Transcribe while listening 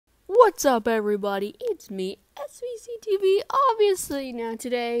What's up, everybody? It's me, SVCTV, obviously. Now,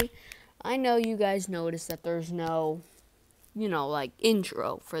 today, I know you guys noticed that there's no,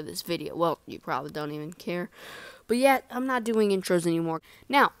 intro for this video. Well, you probably don't even care. But yeah, I'm not doing intros anymore.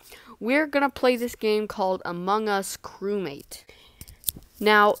 Now, we're gonna play this game called Among Us Crewmate.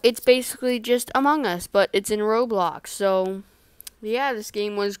 Now, it's basically just Among Us, but it's in Roblox. So, yeah, this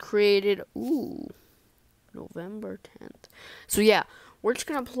game was created, November 10th. So, yeah. We're just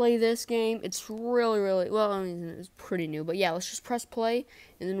going to play this game. It's really, well, I mean, it's pretty new. But yeah, let's just press play,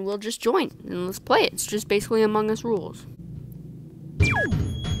 and then we'll just join. And let's play it. It's just basically Among Us rules.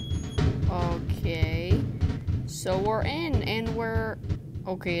 Okay. So we're in, and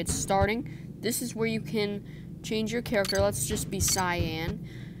okay, it's starting. This is where you can change your character. Let's just be Cyan.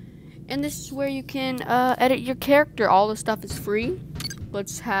 And this is where you can edit your character. All the stuff is free.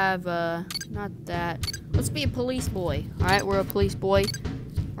 Let's have, not that. Let's be a police boy. Alright, we're a police boy.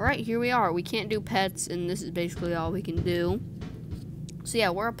 Alright, here we are. We can't do pets, and this is basically all we can do. So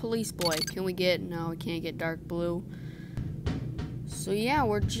yeah, we're a police boy. Can we get, no, we can't get dark blue. So yeah,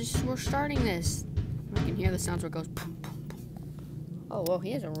 we're starting this. I can hear the sounds where it goes boom, boom, boom. Oh, well,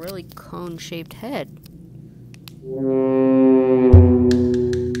 he has a really cone-shaped head.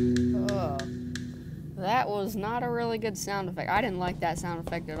 That was not a really good sound effect. I didn't like that sound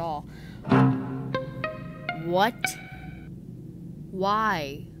effect at all. What?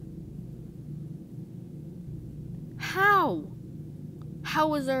 Why? How?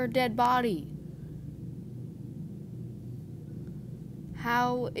 How is there a dead body?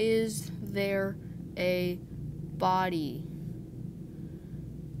 How is there a body?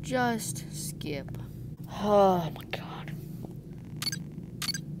 Just skip. Oh my god.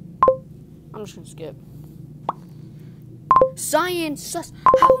 I'm just gonna skip. Science sus.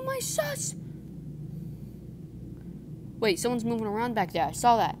 How am I sus? Wait, someone's moving around back there. I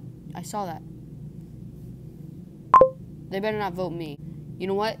saw that. They better not vote me. You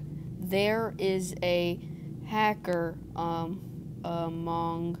know what? There is a hacker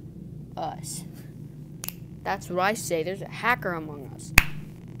among us. That's what I say. There's a hacker among us.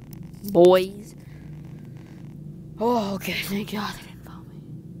 Boys. Oh, okay. Thank God they didn't vote me.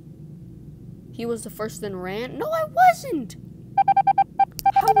 He was the first that ran? No, I wasn't.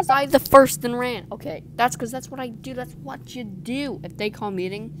 How was I the first and ran? Okay, that's because that's what I do. That's what you do. If they call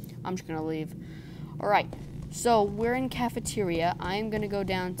meeting, I'm just going to leave. All right, so we're in cafeteria. I'm going to go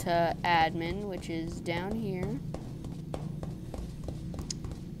down to admin, which is down here.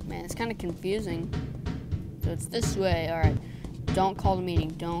 Man, it's kind of confusing. So it's this way. All right, don't call the meeting.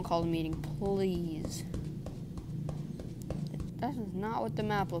 Don't call the meeting, please. That is not what the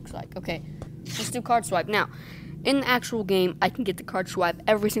map looks like. Okay, let's do card swipe. Now, in the actual game, I can get the card swipe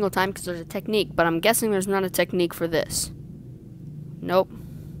every single time because there's a technique, but I'm guessing there's not a technique for this. Nope.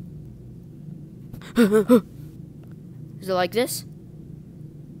 Is it like this?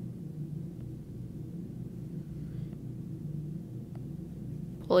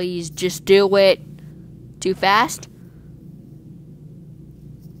 Please just do it. Too fast?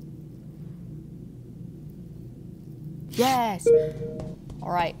 Yes!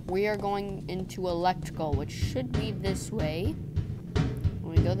 Alright, we are going into electrical, which should be this way.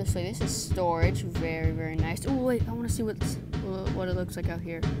 When we go this way, this is storage. Very, very nice. Oh, wait, I want to see what it looks like out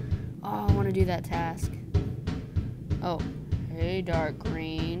here. Oh, I want to do that task. Oh, hey, dark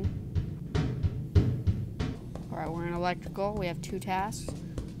green. Alright, we're in electrical. We have 2 tasks.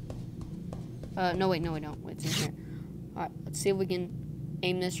 No, wait, no, we don't. It's in here. Alright, let's see if we can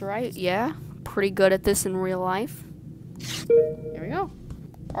aim this right. Yeah, pretty good at this in real life. Here we go.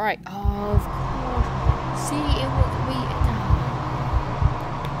 All right. Oh, of course. See, it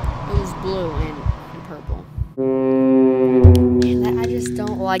was blue and purple. Man, I just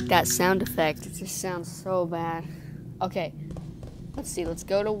don't like that sound effect. It just sounds so bad. Okay. Let's see. Let's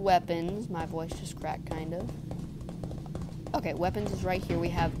go to weapons. My voice just cracked, kind of. Okay, weapons is right here. We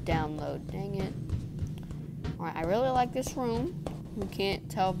have download. Dang it. All right. I really like this room. We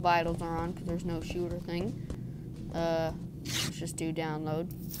can't tell if vitals are on because there's no shooter thing. Let's just do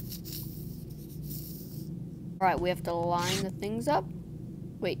download. Alright, we have to line the things up.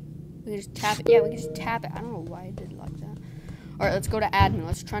 Wait, we can just tap it. Yeah, we can just tap it. I don't know why I did it like that. Alright, let's go to admin.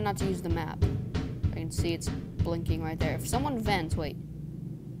 Let's try not to use the map. I can see it's blinking right there. If someone vents, wait.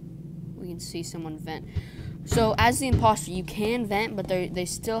 We can see someone vent. So, as the imposter, you can vent, but they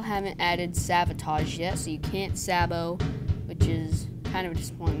still haven't added sabotage yet, so you can't sabo, which is kind of a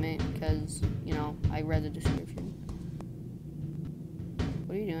disappointment because, you know, I read the description.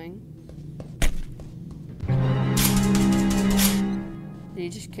 What are you doing? Did he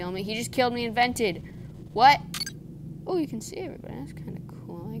just kill me? He just killed me and vented. What? Oh, you can see everybody. That's kind of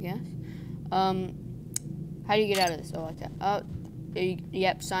cool, I guess. How do you get out of this? Oh, like that.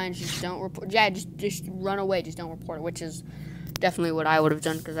 Yep, signs, just don't report. Yeah, just run away, just don't report it, which is definitely what I would have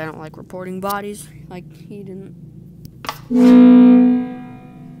done, because I don't like reporting bodies, like he didn't.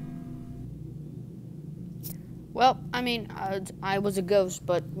 Well, I mean, I was a ghost,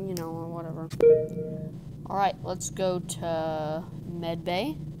 but, you know, whatever. Alright, let's go to Med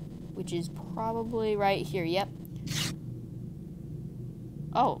Bay, which is probably right here, yep.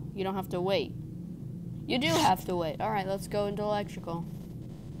 Oh, you don't have to wait. You do have to wait. Alright, let's go into electrical.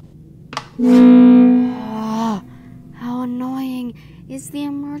 How annoying is the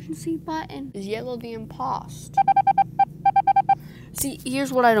emergency button? Is yellow the impost? See,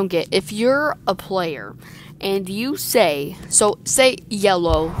 here's what I don't get. If you're a player and you say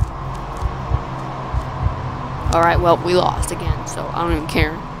yellow. Alright, well, we lost again, so I don't even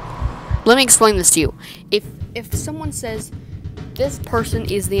care. Let me explain this to you. If someone says this person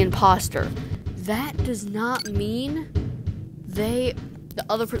is the imposter, that does not mean the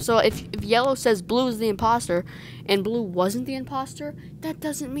other person. So if yellow says blue is the imposter and blue wasn't the imposter, that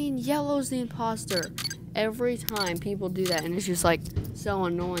doesn't mean yellow's the imposter. Every time people do that, and it's just like so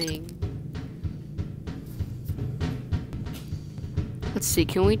annoying. Let's see,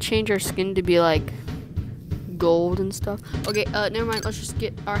 can we change our skin to be like gold and stuff? Okay, never mind, let's just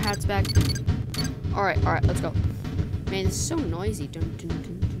get our hats back. Alright, let's go. Man, it's so noisy. Dun, dun, dun,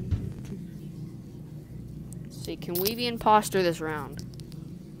 dun, dun, dun. Let's see, can we be imposter this round?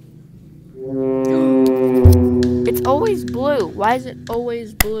 It's always blue. Why is it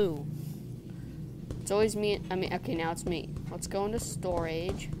always blue? It's always me. I mean, okay, now it's me. Let's go into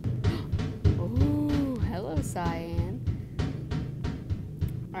storage. Ooh, hello, cyan.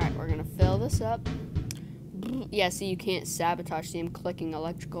 Alright, we're gonna fill this up. Yeah, see, you can't sabotage. See, I'm clicking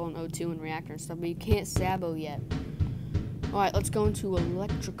electrical and O2 and reactor and stuff, but you can't sabo yet. Alright, let's go into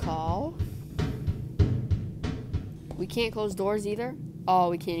electrical. We can't close doors either. Oh,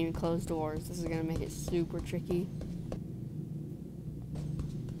 we can't even close doors. This is gonna make it super tricky.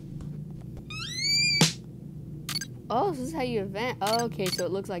 Oh, this is how you event. Oh, okay, so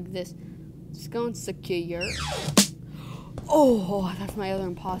it looks like this. Let's go and secure. Oh, that's my other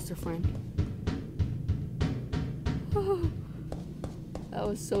imposter friend. Oh, that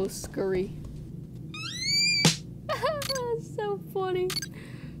was so scurry. That's so funny.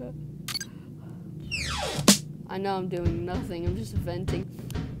 I know I'm doing nothing. I'm just venting.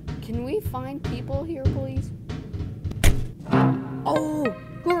 Can we find people here, please? Oh,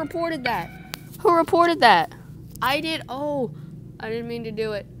 who reported that? Who reported that? I did. Oh, I didn't mean to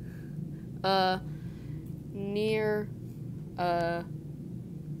do it.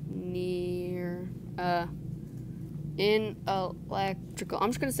 In electrical. I'm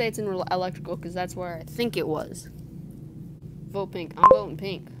just gonna say it's in electrical because that's where I think it was. Vote pink. I'm voting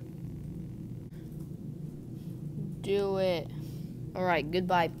pink. Do it. Alright,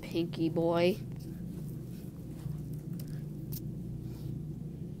 goodbye, pinky boy.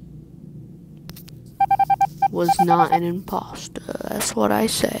 Was not an imposter. That's what I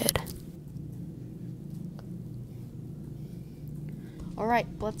said. Alright,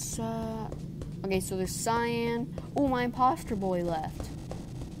 let's, okay, so there's cyan. Oh, my imposter boy left.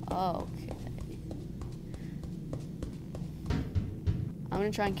 Okay. I'm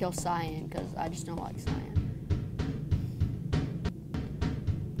gonna try and kill cyan, because I just don't like cyan.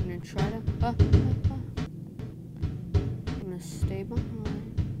 I'm gonna try to, I'm gonna stay behind.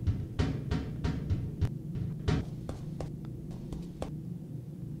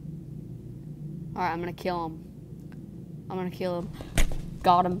 Alright, I'm gonna kill him. I'm gonna kill him.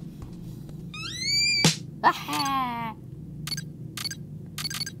 Got him. Aha!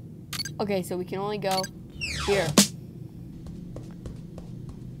 Okay, so we can only go here.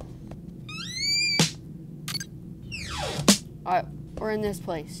 Alright, we're in this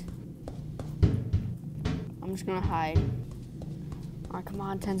place. I'm just gonna hide. Alright, come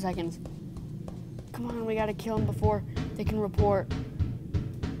on, 10 seconds. Come on, we gotta kill him before they can report.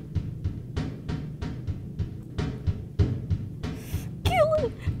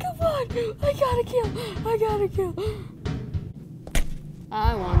 Come on! I gotta kill!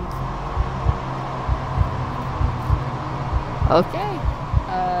 I won. Okay.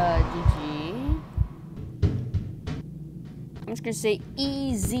 GG. I'm just gonna say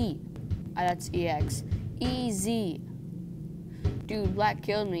easy. That's EX. Easy. Dude, Black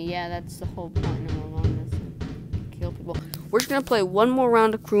killed me. Yeah, that's the whole point of Among Us. Kill people. We're just gonna play one more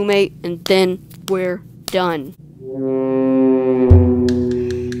round of crewmate and then we're done.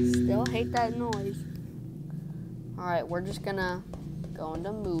 Hate that noise. Alright, we're just gonna go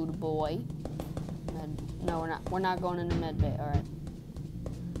into mood boy. No, we're not going into med bay. Alright.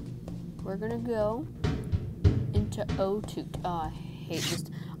 we're gonna go into O2. Oh, I hate this.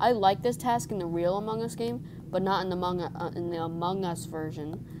 I like this task in the real Among Us game, but not in the Among Us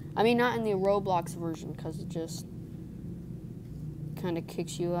version. I mean, not in the Roblox version, because it just kind of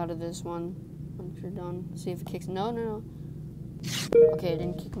kicks you out of this one once you're done. See if it kicks. No. Okay, it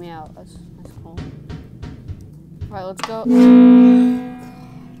didn't kick me out. That's cool. Alright, let's go.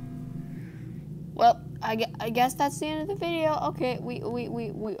 Well, I guess that's the end of the video. Okay, we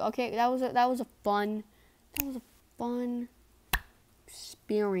okay, that was a fun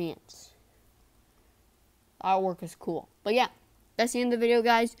experience. Artwork is cool. But yeah, that's the end of the video,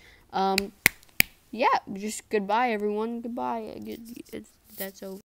 guys. Yeah, just goodbye everyone. Goodbye. That's over.